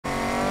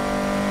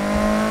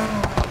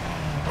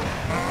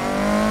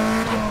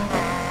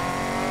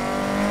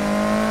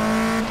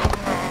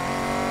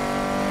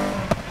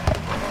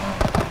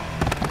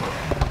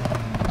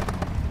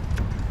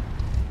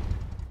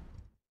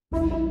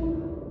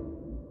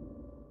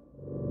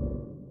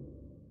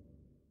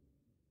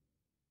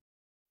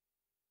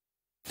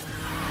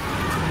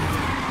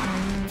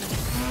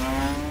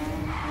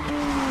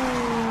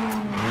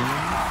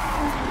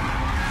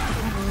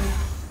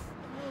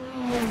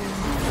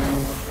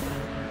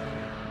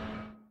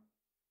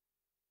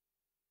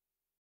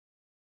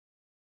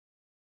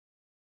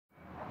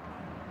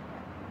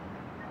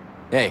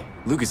Hey,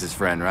 Lucas's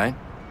friend, right?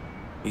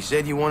 He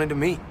said you wanted to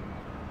meet.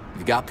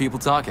 You've got people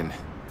talking.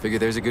 Figure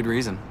there's a good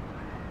reason.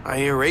 I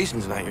hear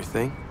racing's not your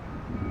thing.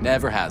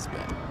 Never has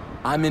been.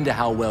 I'm into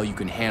how well you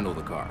can handle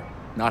the car,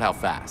 not how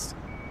fast.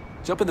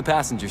 Jump in the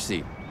passenger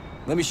seat.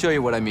 Let me show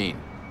you what I mean.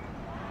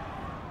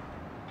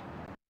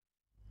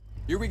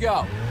 Here we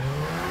go.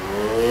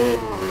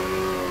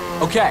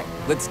 Okay,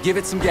 let's give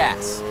it some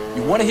gas.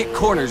 You want to hit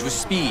corners with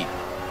speed.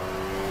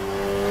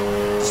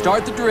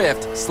 Start the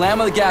drift,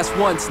 slam on the gas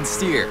once and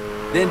steer.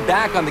 Then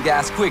back on the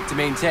gas quick to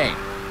maintain.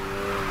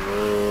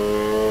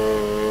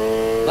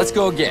 Let's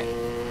go again.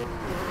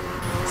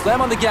 Slam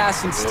on the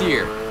gas and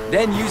steer.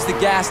 Then use the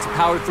gas to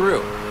power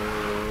through.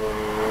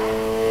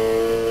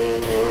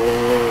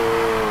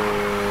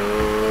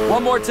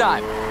 One more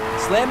time.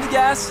 Slam the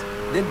gas,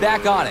 then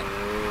back on it.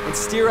 And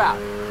steer out.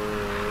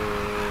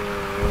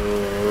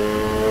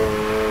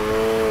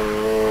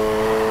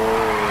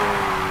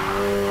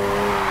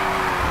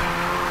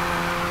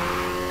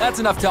 That's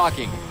enough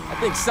talking. I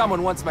think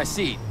someone wants my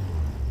seat.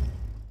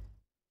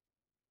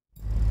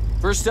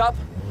 First up,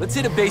 let's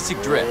hit a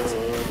basic drift.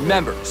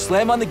 Remember,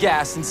 slam on the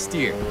gas and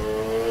steer.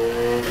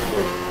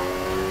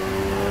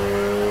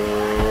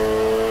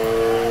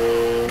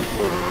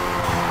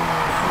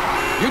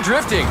 You're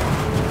drifting.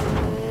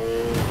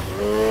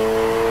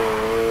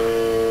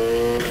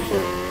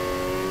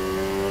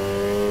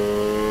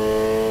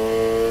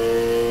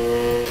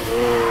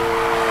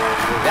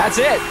 That's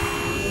it.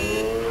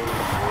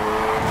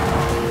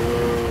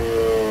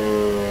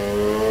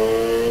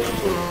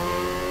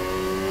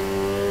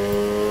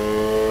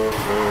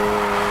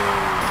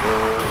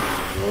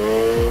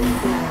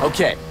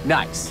 Okay,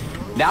 nice.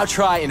 Now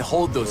try and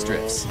hold those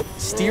drifts.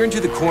 Steer into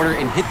the corner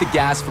and hit the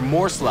gas for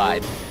more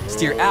slide.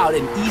 Steer out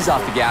and ease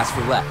off the gas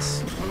for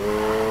less.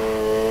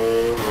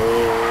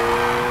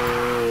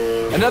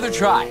 Another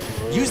try.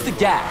 Use the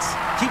gas.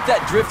 Keep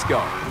that drift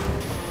going.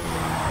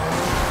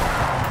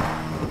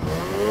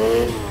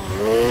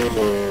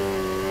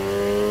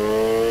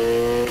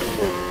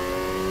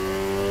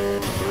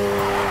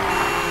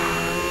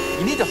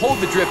 You need to hold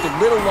the drift a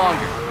little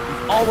longer.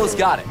 You've almost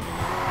got it.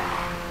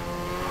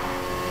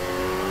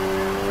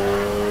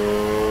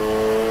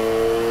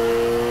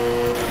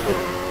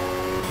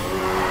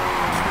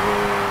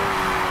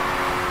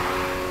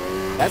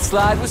 That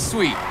slide was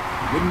sweet.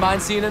 Wouldn't mind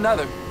seeing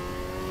another.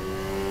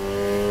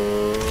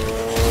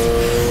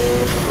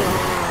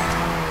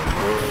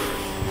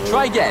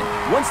 Try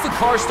again. Once the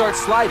car starts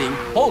sliding,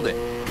 hold it.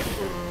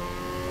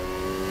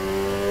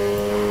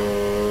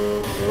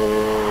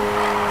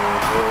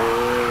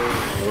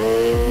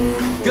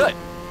 Good.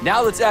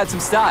 Now let's add some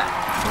style.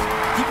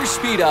 Keep your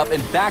speed up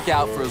and back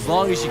out for as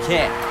long as you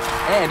can.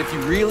 And if you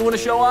really want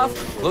to show off,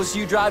 the closer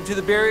you drive to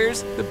the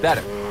barriers, the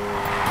better.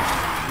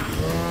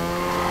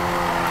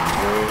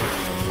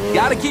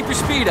 Gotta keep your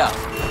speed up.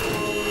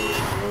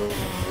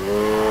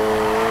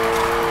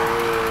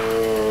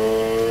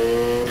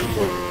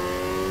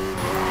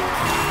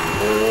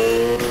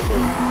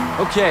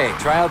 Okay,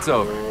 tryout's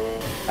over.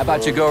 How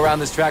about you go around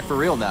this track for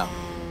real now?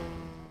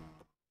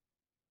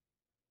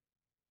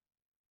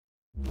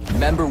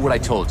 Remember what I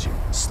told you.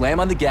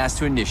 Slam on the gas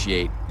to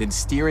initiate, then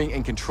steering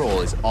and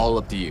control is all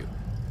up to you.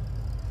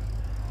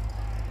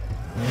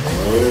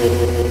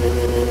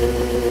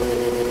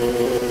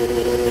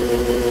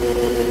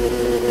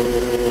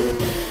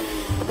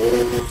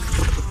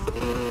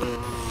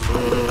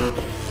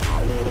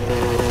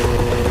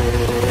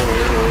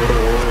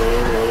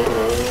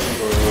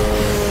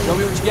 Show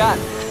me what you got.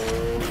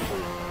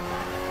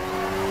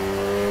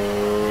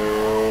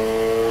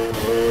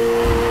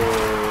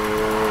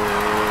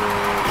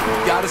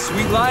 Got a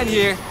sweet line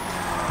here.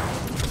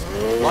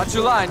 Watch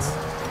your lines.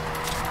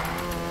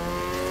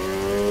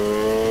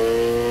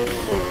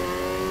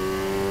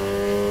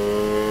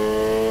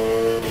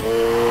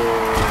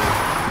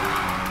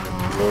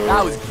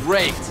 That was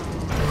great.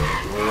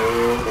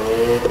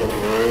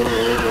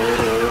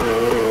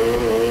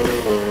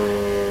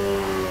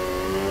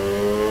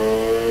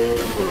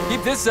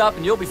 Keep this up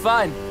and you'll be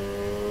fine.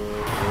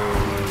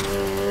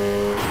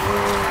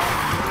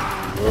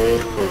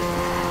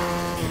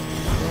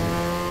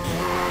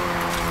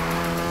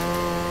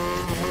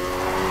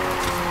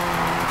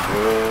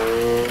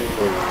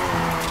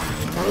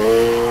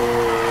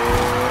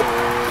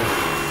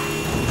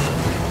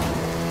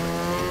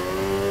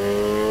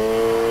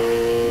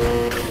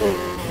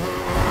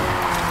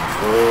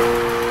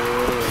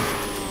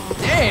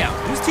 Damn,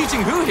 who's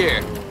teaching who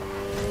here?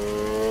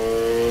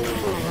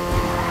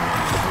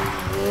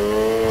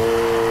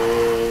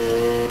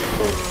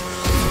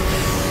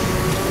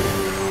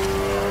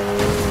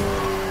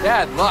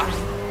 Bad luck.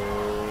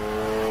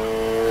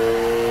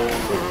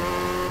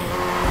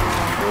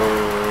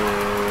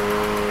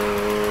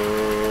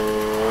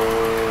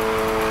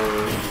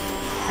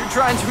 You're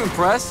trying to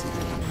impress?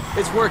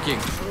 It's working.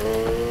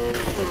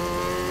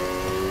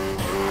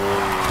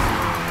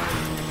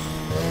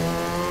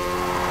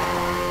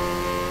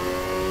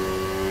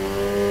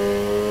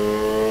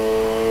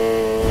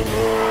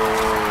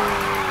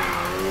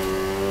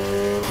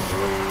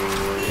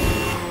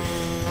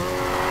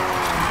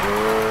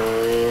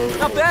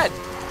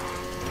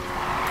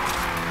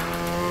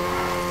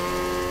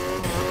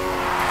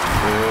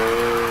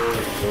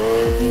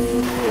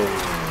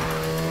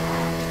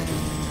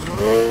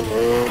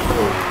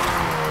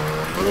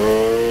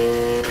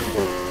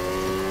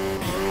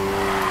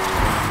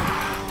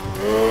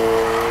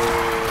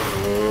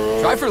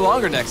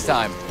 longer next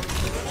time.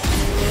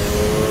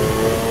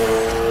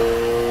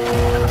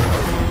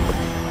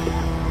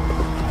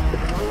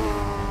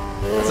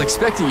 I was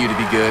expecting you to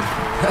be good.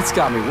 That's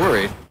got me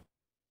worried.